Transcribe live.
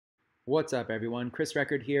What's up, everyone? Chris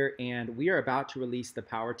Record here, and we are about to release the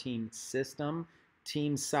Power Team system,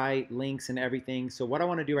 team site, links, and everything. So what I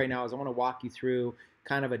want to do right now is I want to walk you through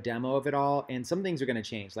kind of a demo of it all, and some things are going to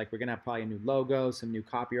change. Like we're going to have probably a new logo, some new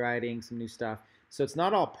copywriting, some new stuff. So it's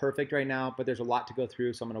not all perfect right now, but there's a lot to go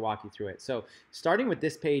through, so I'm going to walk you through it. So starting with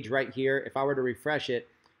this page right here, if I were to refresh it,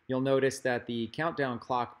 you'll notice that the countdown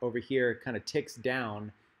clock over here kind of ticks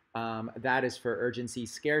down. That is for urgency,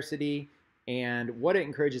 scarcity. And what it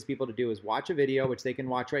encourages people to do is watch a video, which they can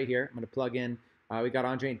watch right here. I'm going to plug in, we got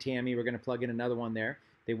Andre and Tammy. We're going to plug in another one there.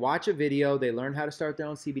 They watch a video, they learn how to start their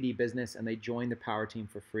own CBD business, and they join the Power Team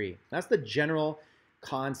for free. That's the general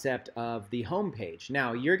concept of the homepage.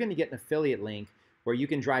 Now, you're going to get an affiliate link where you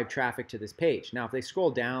can drive traffic to this page. Now, if they scroll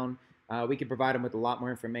down, we can provide them with a lot more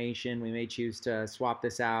information. We may choose to swap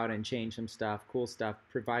this out and change some stuff, cool stuff,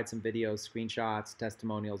 provide some videos, screenshots,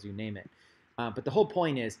 testimonials, you name it. But the whole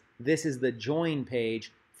point is this is the join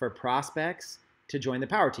page for prospects to join the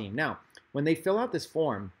Power Team. Now, when they fill out this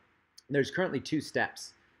form, there's currently 2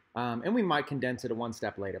 steps. And we might condense it to 1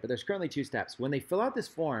 step later, but there's currently 2 steps. When they fill out this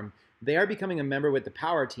form, they are becoming a member with the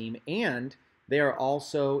Power Team, and they are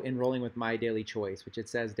also enrolling with My Daily Choice, which it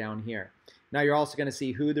says down here. Now, you're also going to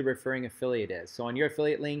see who the referring affiliate is. So on your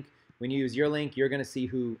affiliate link, when you use your link, you're going to see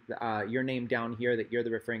who your name down here, that you're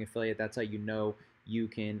the referring affiliate. That's how you know you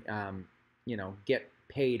can get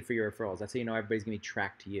paid for your referrals. That's how you know everybody's gonna be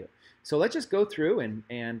tracked to you. So let's just go through and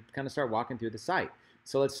kind of start walking through the site.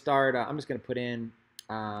 So let's start, I'm just gonna put in,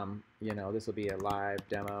 this will be a live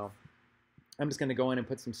demo. I'm just gonna go in and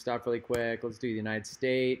put some stuff really quick. Let's do the United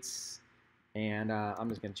States. And I'm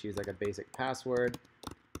just gonna choose like a basic password.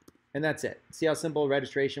 And that's it. See how simple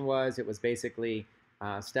registration was? It was basically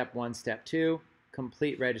step 1, step 2,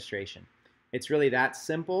 complete registration. It's really that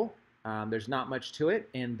simple. There's not much to it,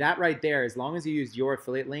 and that right there, as long as you use your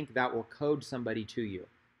affiliate link, that will code somebody to you.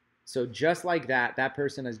 So just like that, that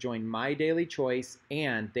person has joined My Daily Choice,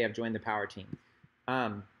 and they have joined the Power Team.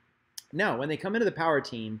 Now, when they come into the Power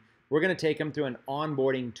Team, we're going to take them through an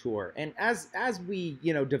onboarding tour. And as we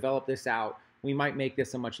develop this out, we might make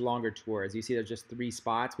this a much longer tour. As you see, there's just 3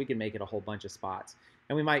 spots. We can make it a whole bunch of spots,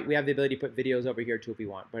 and we have the ability to put videos over here too if we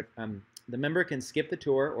want. But the member can skip the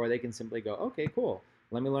tour, or they can simply go, okay, cool.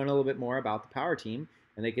 Let me learn a little bit more about the Power Team,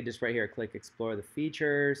 and they could just right here click Explore the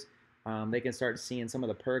Features. They can start seeing some of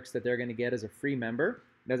the perks that they're going to get as a free member.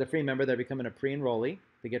 And as a free member, they're becoming a pre-enrollee.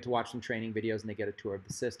 They get to watch some training videos, and they get a tour of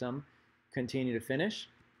the system. Continue to finish.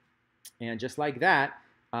 And just like that,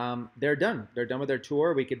 they're done. They're done with their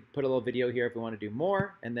tour. We could put a little video here if we want to do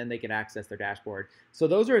more, and then they can access their dashboard. So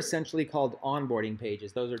those are essentially called onboarding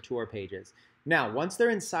pages. Those are tour pages. Now, once they're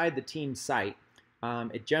inside the team site,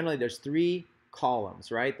 there's 3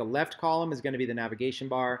 columns, right? The left column is going to be the navigation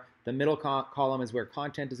bar. The middle column is where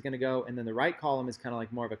content is going to go. And then the right column is kind of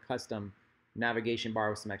like more of a custom navigation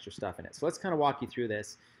bar with some extra stuff in it. So let's kind of walk you through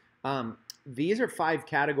this. These are 5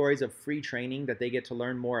 categories of free training that they get to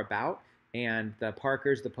learn more about. And the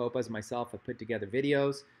Parkers, the Popas, myself have put together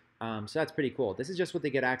videos. So that's pretty cool. This is just what they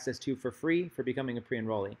get access to for free for becoming a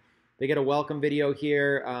pre-enrollee. They get a welcome video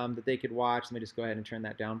here that they could watch. Let me just go ahead and turn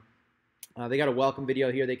that down. They got a welcome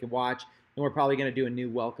video here they can watch. And we're probably going to do a new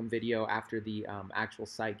welcome video after the actual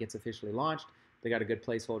site gets officially launched. They got a good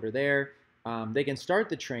placeholder there. They can start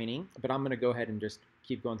the training, but I'm going to go ahead and just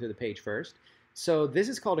keep going through the page first. So this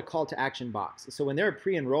is called a call to action box. So when they're a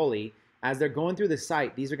pre-enrollee, as they're going through the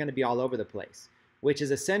site, these are going to be all over the place, which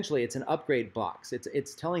is essentially, it's an upgrade box.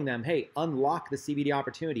 It's telling them, hey, unlock the CBD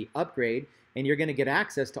opportunity, upgrade, and you're going to get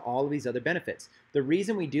access to all of these other benefits. The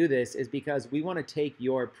reason we do this is because we want to take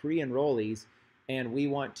your pre-enrollees and we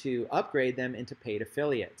want to upgrade them into paid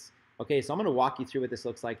affiliates. Okay, so I'm going to walk you through what this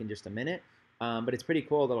looks like in just a minute, but it's pretty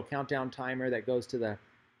cool. A little countdown timer that goes to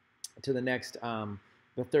the next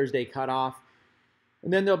the Thursday cutoff,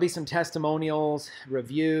 and then there'll be some testimonials,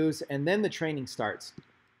 reviews, and then the training starts.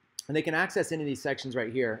 And they can access any of these sections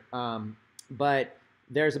right here, but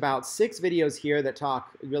there's about 6 videos here that talk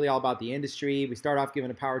really all about the industry. We start off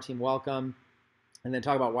giving a Power Team welcome, and then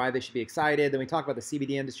talk about why they should be excited. Then we talk about the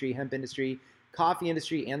CBD industry, hemp industry, coffee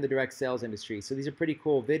industry, and the direct sales industry. So these are pretty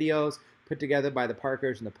cool videos put together by the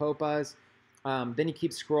Parkers and the Popas. Then you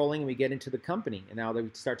keep scrolling and we get into the company. And now we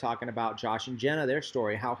start talking about Josh and Jenna, their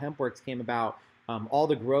story, how HempWorks came about, all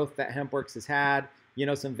the growth that HempWorks has had,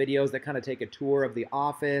 some videos that kind of take a tour of the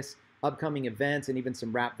office, upcoming events, and even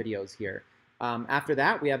some rap videos here. After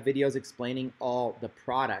that, we have videos explaining all the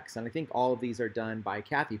products. And I think all of these are done by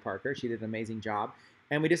Kathy Parker. She did an amazing job.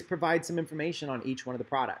 And we just provide some information on each one of the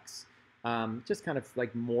products. Just kind of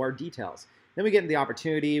like more details. Then we get into the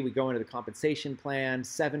opportunity, we go into the compensation plan,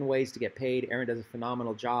 7 ways to get paid. Erin does a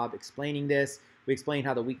phenomenal job explaining this. We explain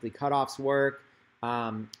how the weekly cutoffs work.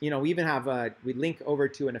 We even have we link over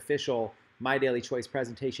to an official My Daily Choice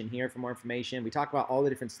presentation here for more information. We talk about all the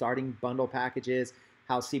different starting bundle packages,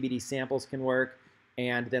 how CBD samples can work,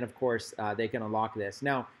 and then of course they can unlock this.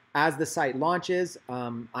 Now, as the site launches,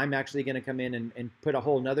 I'm actually going to come in and put a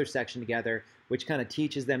whole nother section together, which kind of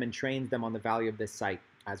teaches them and trains them on the value of this site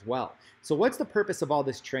as well. So what's the purpose of all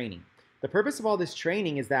this training? The purpose of all this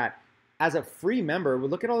training is that as a free member, we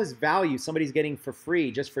look at all this value somebody's getting for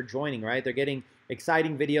free just for joining, right? They're getting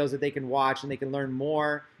exciting videos that they can watch and they can learn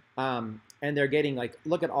more. And they're getting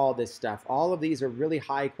look at all this stuff. All of these are really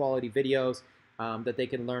high quality videos that they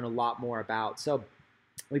can learn a lot more about. So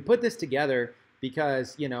we put this together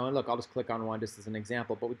because, and look, I'll just click on one just as an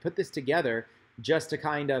example, but we put this together just to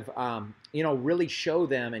kind of, really show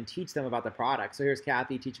them and teach them about the product. So here's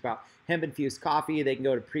Kathy, teach about hemp-infused coffee. They can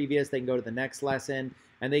go to previous, they can go to the next lesson,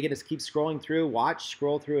 and they can just keep scrolling through,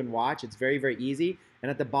 scroll through and watch. It's very, very easy. And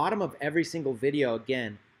at the bottom of every single video,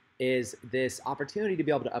 again, is this opportunity to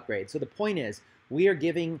be able to upgrade. So the point is, we are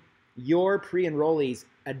giving your pre-enrollees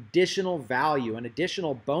additional value, an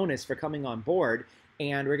additional bonus for coming on board.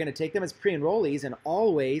 And we're going to take them as pre-enrollees and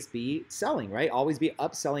always be selling, right? Always be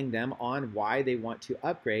upselling them on why they want to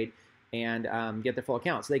upgrade and get their full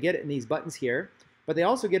account. So they get it in these buttons here, but they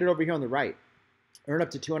also get it over here on the right. Earn up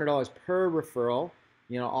to $200 per referral.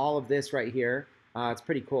 All of this right here. It's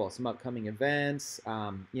pretty cool. Some upcoming events,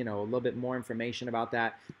 a little bit more information about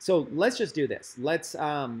that. So let's just do this. Let's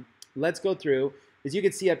go through. As you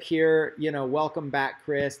can see up here, welcome back,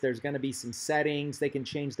 Chris. There's going to be some settings. They can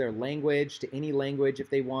change their language to any language if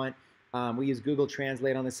they want. We use Google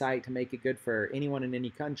Translate on the site to make it good for anyone in any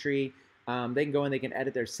country. They can go in, they can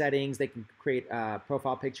edit their settings, they can create a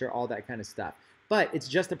profile picture, all that kind of stuff. But it's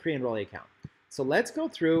just a pre-enrollee account. So let's go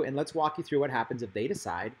through and let's walk you through what happens if they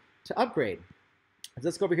decide to upgrade.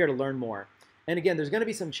 Let's go over here to learn more. And again, there's going to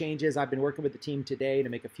be some changes. I've been working with the team today to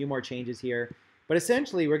make a few more changes here. But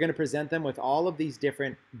essentially, we're going to present them with all of these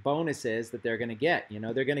different bonuses that they're going to get.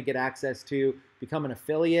 They're going to get access to become an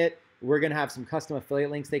affiliate. We're going to have some custom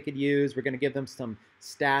affiliate links they could use. We're going to give them some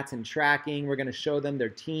stats and tracking. We're going to show them their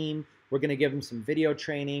team. We're going to give them some video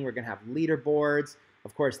training. We're going to have leaderboards.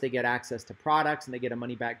 Of course, they get access to products and they get a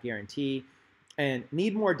money-back guarantee. And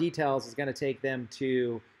need more details is going to take them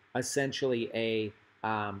to essentially a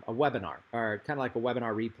webinar, or kind of like a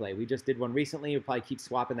webinar replay. We just did one recently. We'll probably keep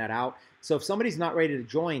swapping that out. So if somebody's not ready to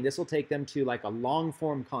join, this will take them to like a long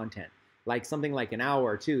form content, like something like an hour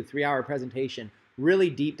or 2, 3 hour presentation, really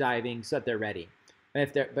deep diving so that they're ready.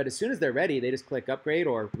 But as soon as they're ready, they just click upgrade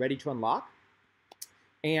or ready to unlock.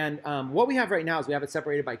 And what we have right now is we have it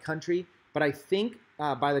separated by country, but I think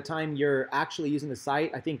by the time you're actually using the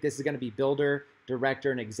site, I think this is going to be builder, director,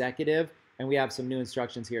 and executive. And we have some new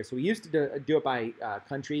instructions here. So we used to do it by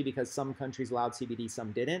country because some countries allowed CBD,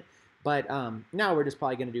 some didn't. But now we're just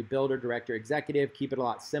probably going to do builder, director, executive, keep it a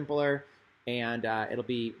lot simpler, and it'll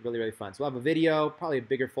be really, really fun. So we'll have a video, probably a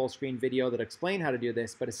bigger full screen video that'll explain how to do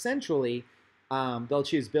this. But essentially, they'll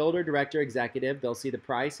choose builder, director, executive. They'll see the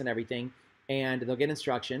price and everything, and they'll get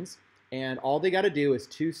instructions. And all they got to do is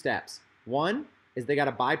 2 steps. 1 is they got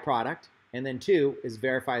to buy product, and then 2 is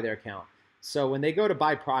verify their account. So when they go to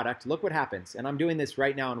buy product, look what happens. And I'm doing this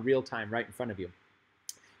right now in real time, right in front of you.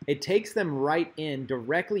 It takes them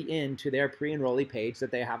directly into their pre-enrollee page that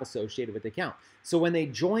they have associated with the account. So when they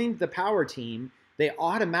joined the Power Team, they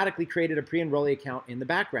automatically created a pre-enrollee account in the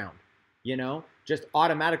background, just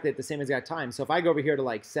automatically at the same exact time. So if I go over here to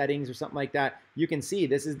like settings or something like that, you can see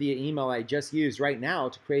this is the email I just used right now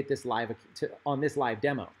to create this on this live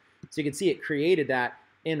demo. So you can see it created that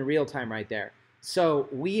in real time right there. So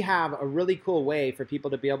we have a really cool way for people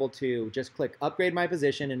to be able to just click upgrade my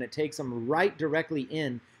position, and it takes them right directly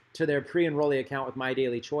in to their pre-enrollee account with My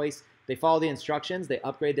Daily Choice. They follow the instructions, they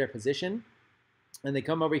upgrade their position, and they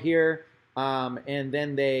come over here, and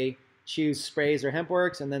then they choose sprays or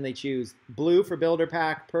HempWorks, and then they choose blue for builder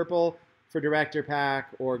pack, purple for director pack,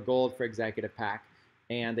 or gold for executive pack.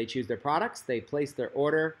 And they choose their products, they place their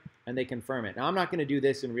order, and they confirm it. Now, I'm not going to do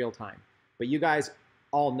this in real time, but you guys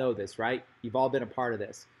all know this, right? You've all been a part of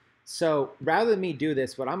this. So rather than me do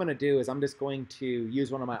this, what I'm going to do is I'm just going to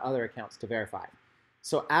use one of my other accounts to verify.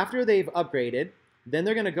 So after they've upgraded, then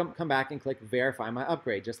they're going to come back and click verify my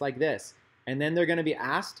upgrade, just like this. And then they're going to be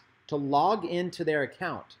asked to log into their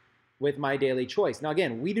account with My Daily Choice. Now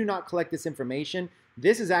again, we do not collect this information.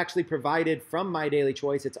 This is actually provided from My Daily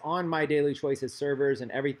Choice. It's on My Daily Choice's servers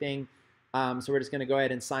and everything. So we're just going to go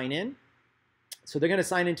ahead and sign in. So they're going to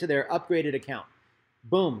sign into their upgraded account.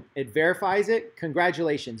 Boom, it verifies it.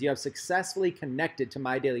 Congratulations, you have successfully connected to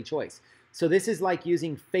My Daily Choice. So this is like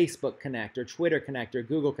using Facebook Connect or Twitter Connect or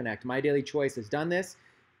Google Connect. My Daily Choice has done this.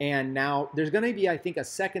 And now there's going to be, I think, a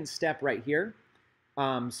second step right here.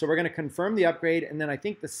 So we're going to confirm the upgrade. And then I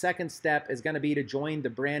think the second step is going to be to join the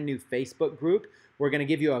brand new Facebook group. We're going to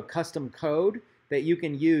give you a custom code that you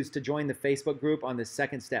can use to join the Facebook group on this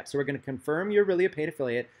second step. So we're going to confirm you're really a paid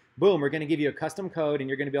affiliate. Boom, we're going to give you a custom code and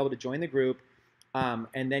you're going to be able to join the group.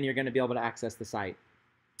 And then you're going to be able to access the site.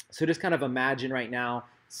 So just kind of imagine right now,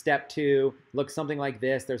 step 2 looks something like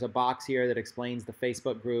this. There's a box here that explains the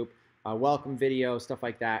Facebook group, welcome video, stuff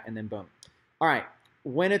like that, and then boom. All right,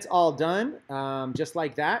 when it's all done, just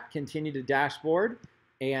like that, continue to dashboard,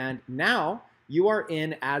 and now you are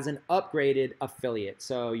in as an upgraded affiliate.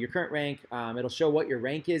 So your current rank, it'll show what your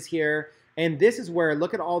rank is here, and this is where,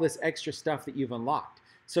 look at all this extra stuff that you've unlocked.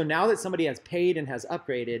 So now that somebody has paid and has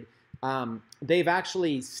upgraded, they've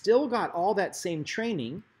actually still got all that same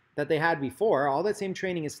training that they had before. All that same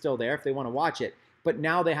training is still there if they want to watch it, but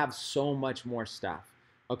now they have so much more stuff.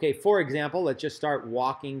 Okay, for example, let's just start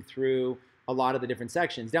walking through a lot of the different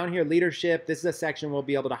sections. Down here, leadership, this is a section we'll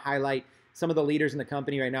be able to highlight some of the leaders in the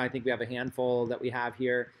company. Right now, I think we have a handful that we have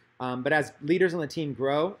here. But as leaders on the team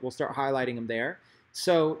grow, we'll start highlighting them there.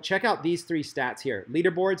 So check out these 3 stats here: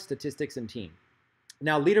 leaderboard, statistics, and team.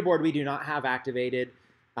 Now, leaderboard we do not have activated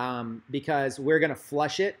because we're going to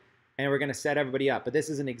flush it and we're going to set everybody up. But this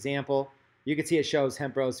is an example. You can see it shows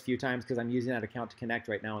Hemp Bros a few times because I'm using that account to connect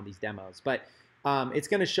right now on these demos. But it's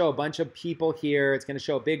going to show a bunch of people here. It's going to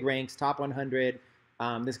show big ranks, top 100.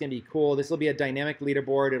 This is going to be cool. This will be a dynamic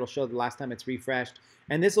leaderboard. It'll show the last time it's refreshed.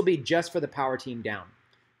 And this will be just for the power team down.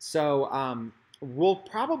 So we'll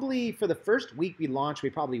probably, for the first week we launch, we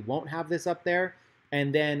probably won't have this up there.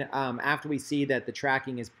 And then after we see that the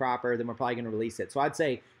tracking is proper, then we're probably going to release it. So I'd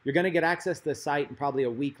say you're going to get access to the site, and probably a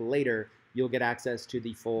week later, you'll get access to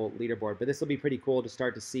the full leaderboard. But this will be pretty cool to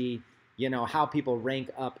start to see, you know, how people rank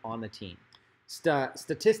up on the team.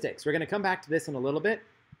 Statistics. We're going to come back to this in a little bit.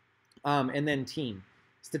 And then team.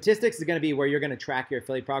 Statistics is going to be where you're going to track your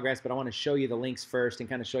affiliate progress, but I want to show you the links first and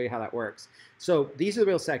kind of show you how that works. So these are the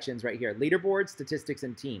real sections right here: leaderboard, statistics,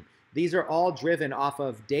 and team. These are all driven off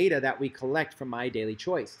of data that we collect from My Daily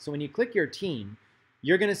Choice. So when you click your team,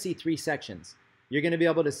 you're going to see 3 sections. You're going to be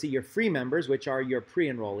able to see your free members, which are your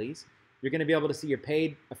pre-enrollees. You're going to be able to see your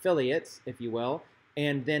paid affiliates, if you will,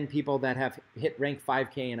 and then people that have hit rank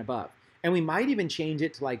 5K and above. And we might even change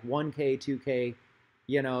it to like 1K, 2K,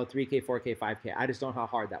 you know, 3K, 4K, 5K. I just don't know how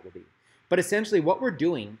hard that will be. But essentially what we're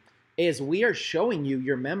doing is we are showing you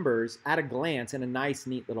your members at a glance in a nice,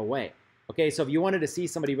 neat little way. Okay, so if you wanted to see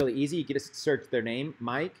somebody really easy, you could just search their name,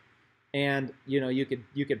 Mike, and you know you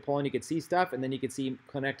could pull and you could see stuff, and then you could see,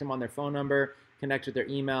 connect them on their phone number, connect with their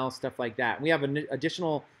email, stuff like that. We have an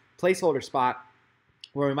additional placeholder spot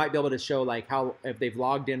where we might be able to show like how, if they've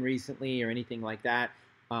logged in recently or anything like that.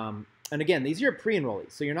 And again, these are your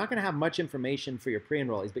pre-enrollees, so you're not going to have much information for your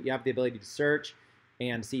pre-enrollees, but you have the ability to search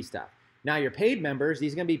and see stuff. Now your paid members,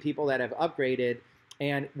 these are going to be people that have upgraded,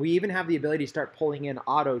 and we even have the ability to start pulling in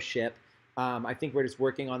auto ship. I think we're just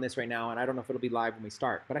working on this right now, and I don't know if it'll be live when we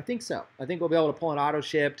start, but I think so. I think we'll be able to pull an auto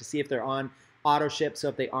ship to see if they're on auto ship. So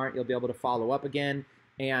if they aren't, you'll be able to follow up again,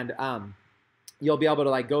 and you'll be able to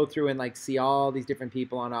like go through and like see all these different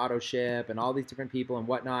people on auto ship and all these different people and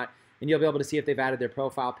whatnot. And you'll be able to see if they've added their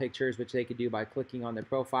profile pictures, which they could do by clicking on their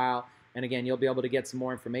profile. And again, you'll be able to get some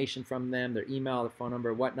more information from them, their email, their phone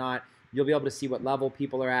number, whatnot. You'll be able to see what level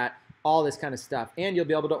people are at, all this kind of stuff. And you'll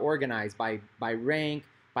be able to organize by rank,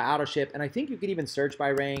 by auto ship. And I think you could even search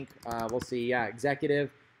by rank. We'll see, yeah, executive.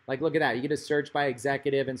 Like, look at that. You get to search by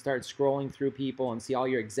executive and start scrolling through people and see all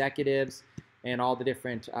your executives and all the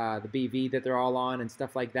different, the BV that they're all on and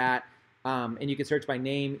stuff like that. And you can search by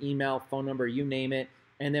name, email, phone number, you name it.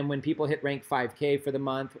 And then when people hit rank 5K for the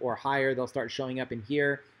month or higher, they'll start showing up in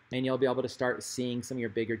here, and you'll be able to start seeing some of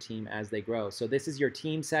your bigger team as they grow. So this is your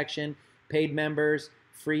team section: paid members,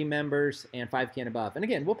 free members, and 5K and above. And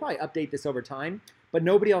again, we'll probably update this over time, but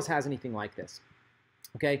nobody else has anything like this.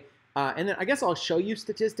 Okay, and then I guess I'll show you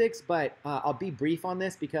statistics, but I'll be brief on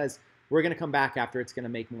this because we're going to come back after it's going to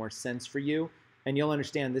make more sense for you, and you'll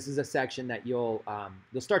understand this is a section that you'll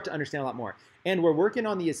start to understand a lot more. And we're working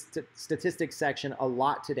on the statistics section a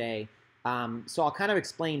lot today, so I'll kind of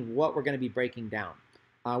explain what we're going to be breaking down.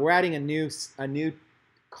 We're adding a new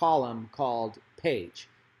column called page,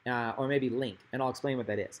 or maybe link, and I'll explain what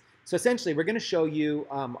that is. So essentially, we're going to show you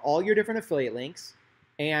all your different affiliate links,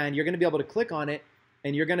 and you're going to be able to click on it,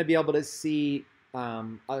 and you're going to be able to see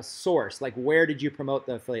a source, like where did you promote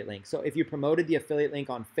the affiliate link. So if you promoted the affiliate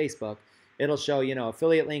link on Facebook, it'll show, you know,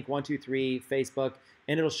 affiliate link 123 Facebook,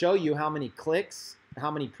 and it'll show you how many clicks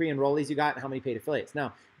how many pre-enrollees you got and how many paid affiliates.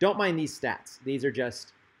 Now, don't mind these stats. These are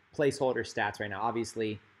just placeholder stats right now.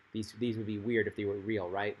 Obviously, these would be weird if they were real,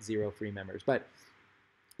 right? 0 free members, but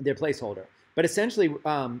they're placeholder. But essentially,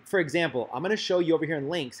 for example, I'm going to show you over here in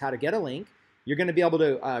links how to get a link. You're going to be able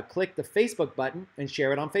to click the Facebook button and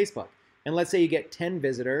share it on Facebook. And let's say you get 10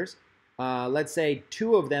 visitors. Let's say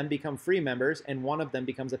 2 of them become free members and 1 of them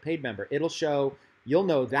becomes a paid member. It'll show, you'll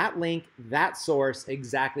know that link, that source,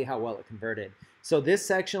 exactly how well it converted. So this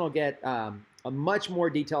section will get a much more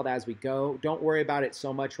detailed as we go. Don't worry about it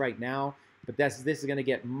so much right now, but this is going to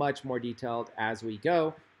get much more detailed as we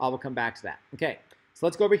go. I will come back to that. Okay, so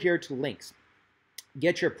let's go over here to links.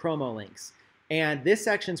 Get your promo links. And this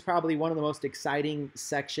section is probably one of the most exciting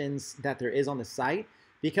sections that there is on the site,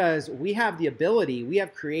 because we have the ability, we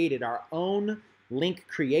have created our own link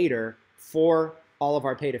creator for all of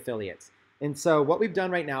our paid affiliates. And so what we've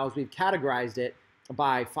done right now is we've categorized it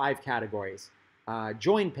by 5 categories.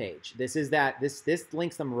 Join page. This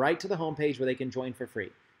links them right to the home page where they can join for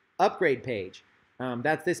free. Upgrade page.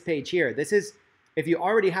 That's this page here. This is, if you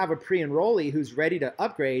already have a pre-enrollee who's ready to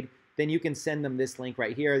upgrade, then you can send them this link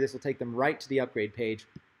right here. This will take them right to the upgrade page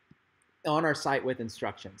on our site with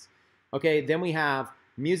instructions. Okay, then we have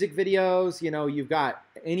music videos. You know, you've got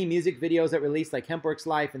any music videos that release like Hempworks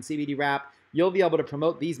Life and CBD Rap. You'll be able to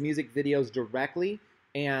promote these music videos directly,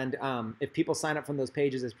 and if people sign up from those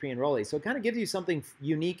pages as pre-enrollees. So it kind of gives you something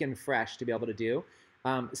unique and fresh to be able to do.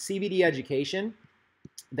 CBD education.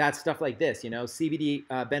 That's stuff like this, you know, CBD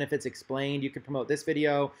benefits explained. You can promote this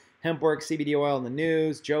video, Hempworks, CBD oil in the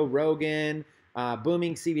news, Joe Rogan,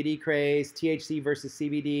 booming CBD craze, THC versus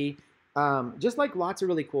CBD, just like lots of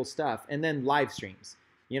really cool stuff. And then live streams.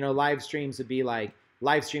 You know, live streams would be like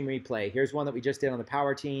live stream replay. Here's one that we just did on the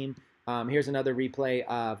Power Team. Here's another replay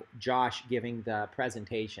of Josh giving the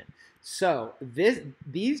presentation. So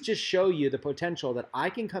these just show you the potential that I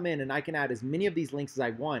can come in and I can add as many of these links as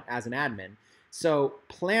I want as an admin. So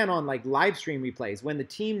plan on like live stream replays. When the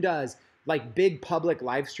team does like big public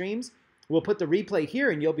live streams, we'll put the replay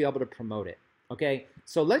here and you'll be able to promote it. Okay,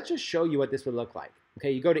 so let's just show you what this would look like.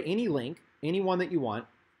 Okay, you go to any link, any one that you want.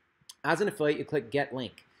 As an affiliate, you click Get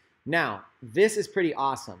Link. Now, this is pretty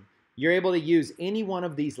awesome. You're able to use any one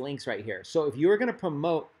of these links right here. So if you're going to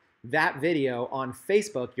promote that video on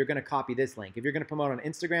Facebook, you're going to copy this link. If you're going to promote on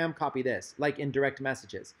Instagram, copy this, like in direct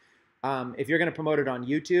messages. If you're going to promote it on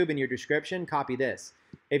YouTube in your description, copy this.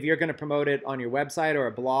 If you're going to promote it on your website or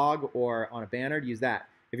a blog or on a banner, use that.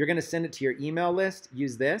 If you're going to send it to your email list,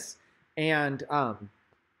 use this. And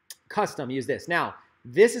custom, use this. Now,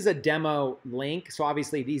 this is a demo link, so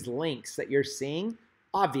obviously these links that you're seeing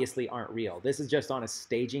obviously aren't real. This is just on a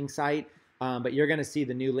staging site, but you're going to see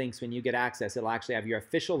the new links when you get access. It'll actually have your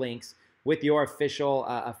official links with your official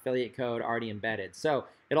affiliate code already embedded. So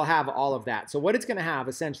it'll have all of that. So what it's going to have,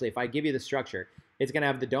 essentially, if I give you the structure, it's going to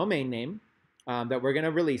have the domain name that we're going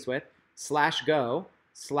to release with, /go,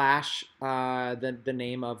 the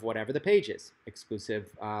name of whatever the page is, exclusive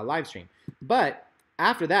live stream. But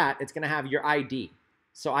after that, it's going to have your ID.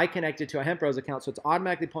 So I connected to a HempRose account, so it's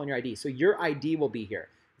automatically pulling your ID. So your ID will be here.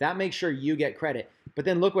 That makes sure you get credit. But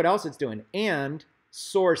then look what else it's doing. And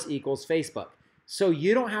source equals Facebook. So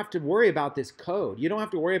you don't have to worry about this code. You don't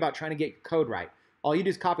have to worry about trying to get code right. All you do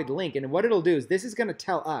is copy the link. And what it'll do is this is going to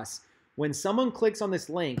tell us when someone clicks on this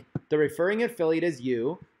link, the referring affiliate is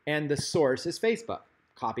you and the source is Facebook.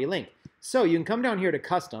 Copy link. So you can come down here to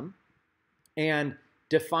custom and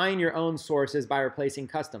define your own sources by replacing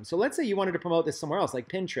custom. So let's say you wanted to promote this somewhere else, like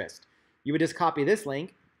Pinterest. You would just copy this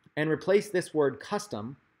link and replace this word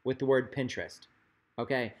custom with the word Pinterest.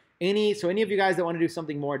 Okay. So any of you guys that want to do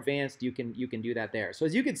something more advanced, you can do that there. So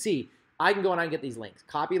as you can see, I can go and I can get these links.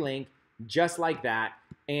 Copy link, just like that.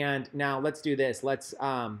 And now let's do this. Let's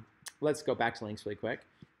go back to links really quick.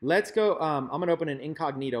 Let's go. I'm going to open an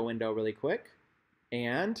incognito window really quick.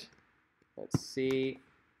 And let's see.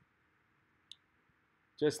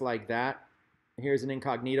 Just like that. Here's an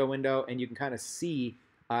incognito window, and you can kind of see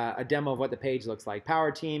a demo of what the page looks like.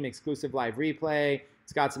 Power Team, exclusive live replay.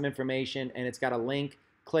 It's got some information, and it's got a link.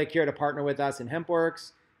 Click here to partner with us in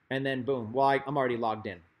Hempworks, and then boom. Well, I'm already logged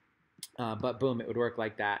in, but boom, it would work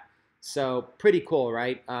like that. So pretty cool,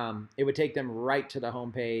 right? It would take them right to the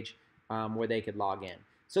home page where they could log in.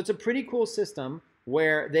 So it's a pretty cool system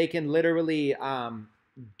where they can literally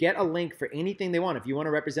get a link for anything they want. If you want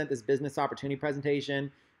to represent this business opportunity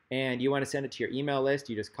presentation and you want to send it to your email list,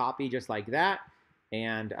 you just copy just like that.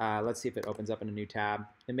 And let's see if it opens up in a new tab.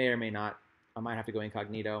 It may or may not. I might have to go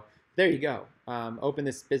incognito. There you go. Open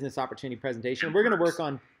this business opportunity presentation. We're going to work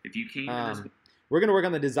on. If you came we're going to work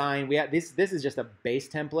on the design. This is just a base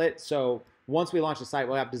template. So once we launch the site,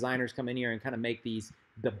 we'll have designers come in here and kind of make the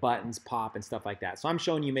buttons pop and stuff like that. So I'm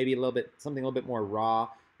showing you maybe something a little bit more raw.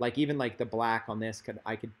 Like even like the black on this,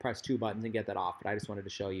 I could press 2 buttons and get that off, but I just wanted to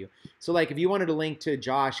show you. So like if you wanted to link to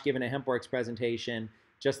Josh giving a HempWorks presentation,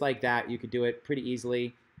 just like that, you could do it pretty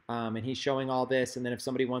easily. And he's showing all this, and then if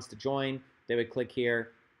somebody wants to join, they would click here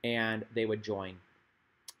and they would join.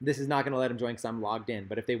 This is not going to let them join because I'm logged in,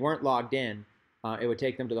 but if they weren't logged in, it would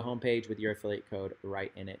take them to the homepage with your affiliate code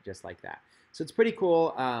right in it, just like that. So it's pretty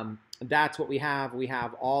cool. That's what we have. We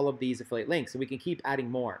have all of these affiliate links, and we can keep adding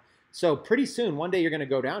more. So pretty soon, one day you're going to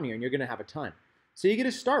go down here and you're going to have a ton. So you get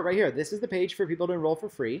to start right here. This is the page for people to enroll for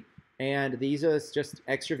free, and these are just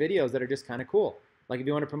extra videos that are just kind of cool. Like if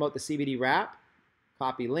you want to promote the CBD wrap,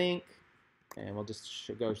 copy link, and we'll just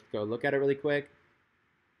go look at it really quick.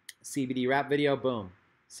 CBD wrap video, boom.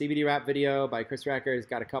 CBD wrap video by Chris Recker. He's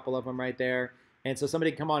got a couple of them right there. And so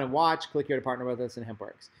somebody can come on and watch, click here to partner with us in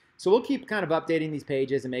HempWorks. So we'll keep kind of updating these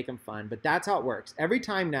pages and make them fun, but that's how it works. Every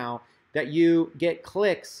time now that you get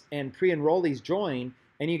clicks and pre-enrollees join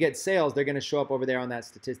and you get sales, they're going to show up over there on that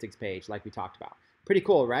statistics page like we talked about. Pretty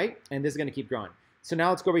cool, right? And this is going to keep growing. So now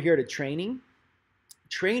let's go over here to training.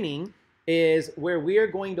 Training is where we are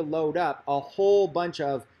going to load up a whole bunch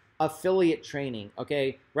of affiliate training,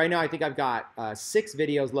 okay? Right now I think I've got 6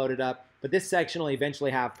 videos loaded up, but this section will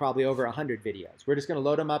eventually have probably over 100 videos. We're just going to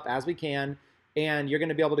load them up as we can. And you're going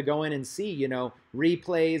to be able to go in and see, you know,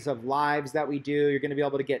 replays of lives that we do. You're going to be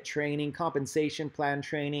able to get training, compensation plan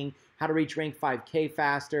training, how to reach rank 5K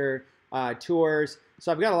faster, tours. So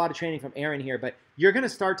I've got a lot of training from Aaron here, but you're going to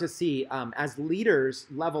start to see as leaders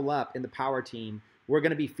level up in the power team, we're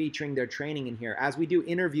going to be featuring their training in here. As we do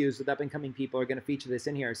interviews with up-and-coming people, we're going to feature this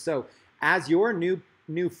in here. So as your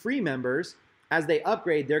new free members, as they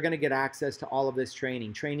upgrade, they're going to get access to all of this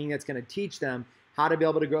training that's going to teach them how to be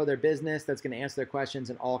able to grow their business, that's going to answer their questions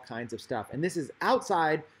and all kinds of stuff. And this is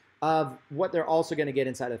outside of what they're also going to get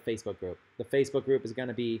inside of the Facebook group. The Facebook group is going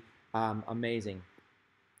to be amazing.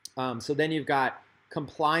 So then you've got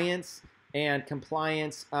compliance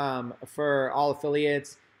for all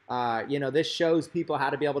affiliates. You know, this shows people how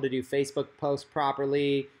to be able to do Facebook posts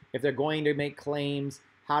properly, if they're going to make claims,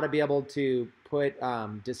 how to be able to put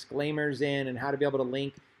disclaimers in, and how to be able to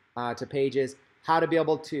link to pages. How to be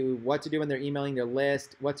able to, what to do when they're emailing their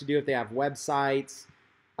list, what to do if they have websites,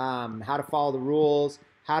 how to follow the rules,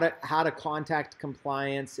 how to contact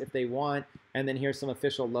compliance if they want, and then here's some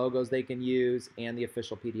official logos they can use and the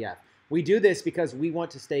official PDF. We do this because we want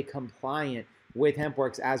to stay compliant with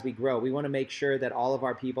HempWorks as we grow. We want to make sure that all of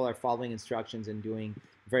our people are following instructions and doing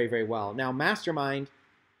very, very well. Now, Mastermind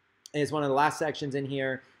is one of the last sections in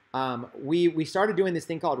here. We started doing this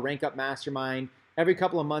thing called Rank Up Mastermind. Every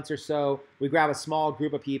couple of months or so, we grab a small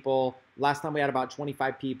group of people. Last time we had about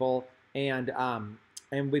 25 people, and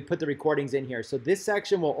we put the recordings in here. So this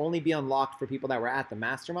section will only be unlocked for people that were at the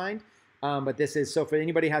mastermind. But this is, so for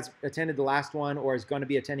anybody who has attended the last one or is going to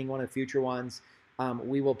be attending one of the future ones,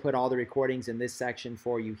 we will put all the recordings in this section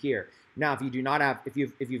for you here. Now, if you do not have, if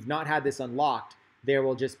you've not had this unlocked, there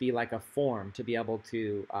will just be like a form to be able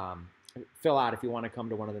to fill out if you want to come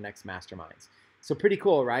to one of the next masterminds. So pretty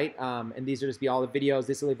cool, right? And these will just be all the videos.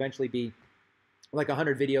 This will eventually be like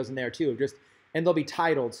 100 videos in there too. And they'll be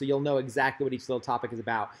titled, so you'll know exactly what each little topic is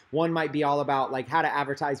about. One might be all about like how to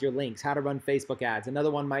advertise your links, how to run Facebook ads. Another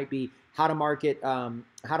one might be how to market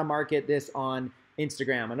this on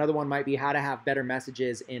Instagram. Another one might be how to have better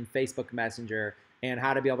messages in Facebook Messenger and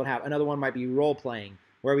how to be able to have. Another one might be role playing,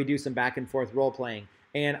 where we do some back and forth role playing.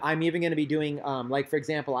 And I'm even going to be doing, like for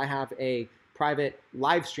example, I have a private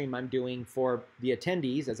live stream I'm doing for the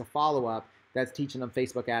attendees as a follow-up that's teaching them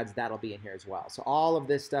Facebook ads. That'll be in here as well. So all of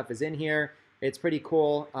this stuff is in here. It's pretty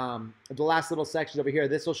cool. The last little section over here,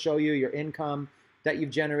 this will show you your income that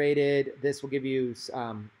you've generated. This will give you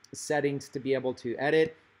settings to be able to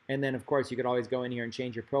edit. And then, of course, you could always go in here and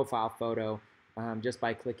change your profile photo just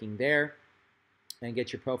by clicking there and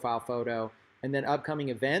get your profile photo. And then upcoming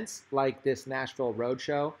events like this Nashville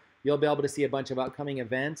Roadshow, you'll be able to see a bunch of upcoming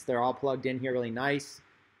events. They're all plugged in here really nice.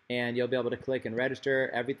 And you'll be able to click and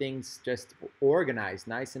register. Everything's just organized,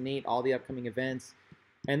 nice and neat, all the upcoming events.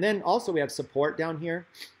 And then also we have support down here.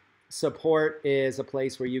 Support is a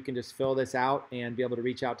place where you can just fill this out and be able to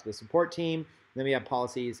reach out to the support team. And then we have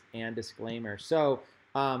policies and disclaimers. So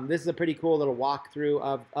this is a pretty cool little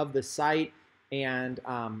walkthrough of the site. And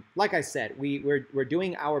like I said, we're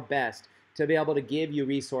doing our best to be able to give you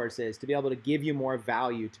resources, to be able to give you more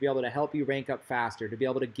value, to be able to help you rank up faster, to be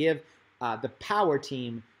able to give the power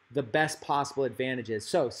team the best possible advantages.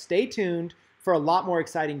 So stay tuned for a lot more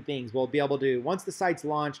exciting things. We'll be able to, once the site's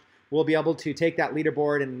launched, we'll be able to take that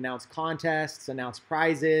leaderboard and announce contests, announce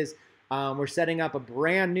prizes. We're setting up a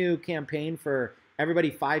brand new campaign for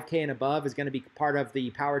everybody 5K and above is going to be part of the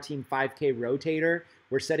Power Team 5K Rotator.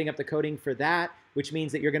 We're setting up the coding for that, which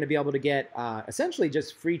means that you're going to be able to get essentially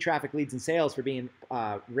just free traffic, leads, and sales for being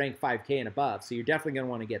ranked 5K and above. So you're definitely going to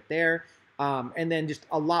want to get there. And then just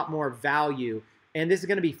a lot more value. And this is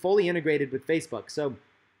going to be fully integrated with Facebook.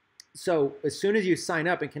 So as soon as you sign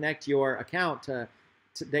up and connect your account to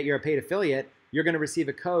that you're a paid affiliate, you're going to receive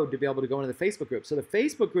a code to be able to go into the Facebook group. So the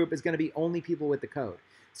Facebook group is going to be only people with the code.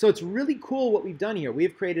 So it's really cool what we've done here.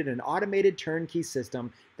 We've created an automated turnkey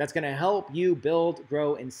system that's going to help you build,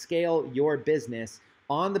 grow, and scale your business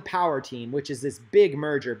on the Power Team, which is this big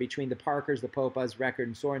merger between the Parkers, the Popas, Record,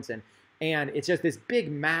 and Sorensen. And it's just this big,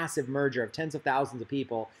 massive merger of tens of thousands of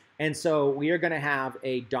people. And so we are going to have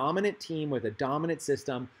a dominant team with a dominant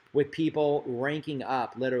system with people ranking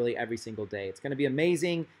up literally every single day. It's going to be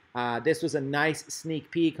amazing. This was a nice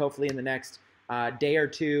sneak peek. Hopefully in the next day or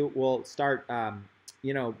two, we'll start,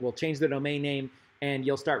 we'll change the domain name and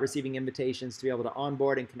you'll start receiving invitations to be able to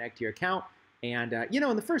onboard and connect to your account. And,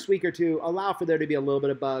 in the first week or two, allow for there to be a little bit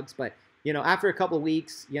of bugs. But, after a couple of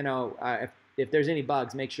weeks, if there's any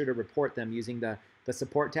bugs, make sure to report them using the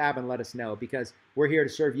support tab and let us know, because we're here to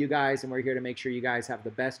serve you guys and we're here to make sure you guys have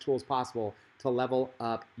the best tools possible to level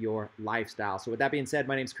up your lifestyle. So with that being said,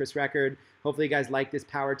 my name is Chris Record. Hopefully you guys like this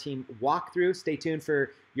Power Team walkthrough. Stay tuned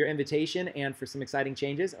for your invitation and for some exciting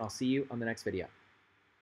changes, and I'll see you on the next video.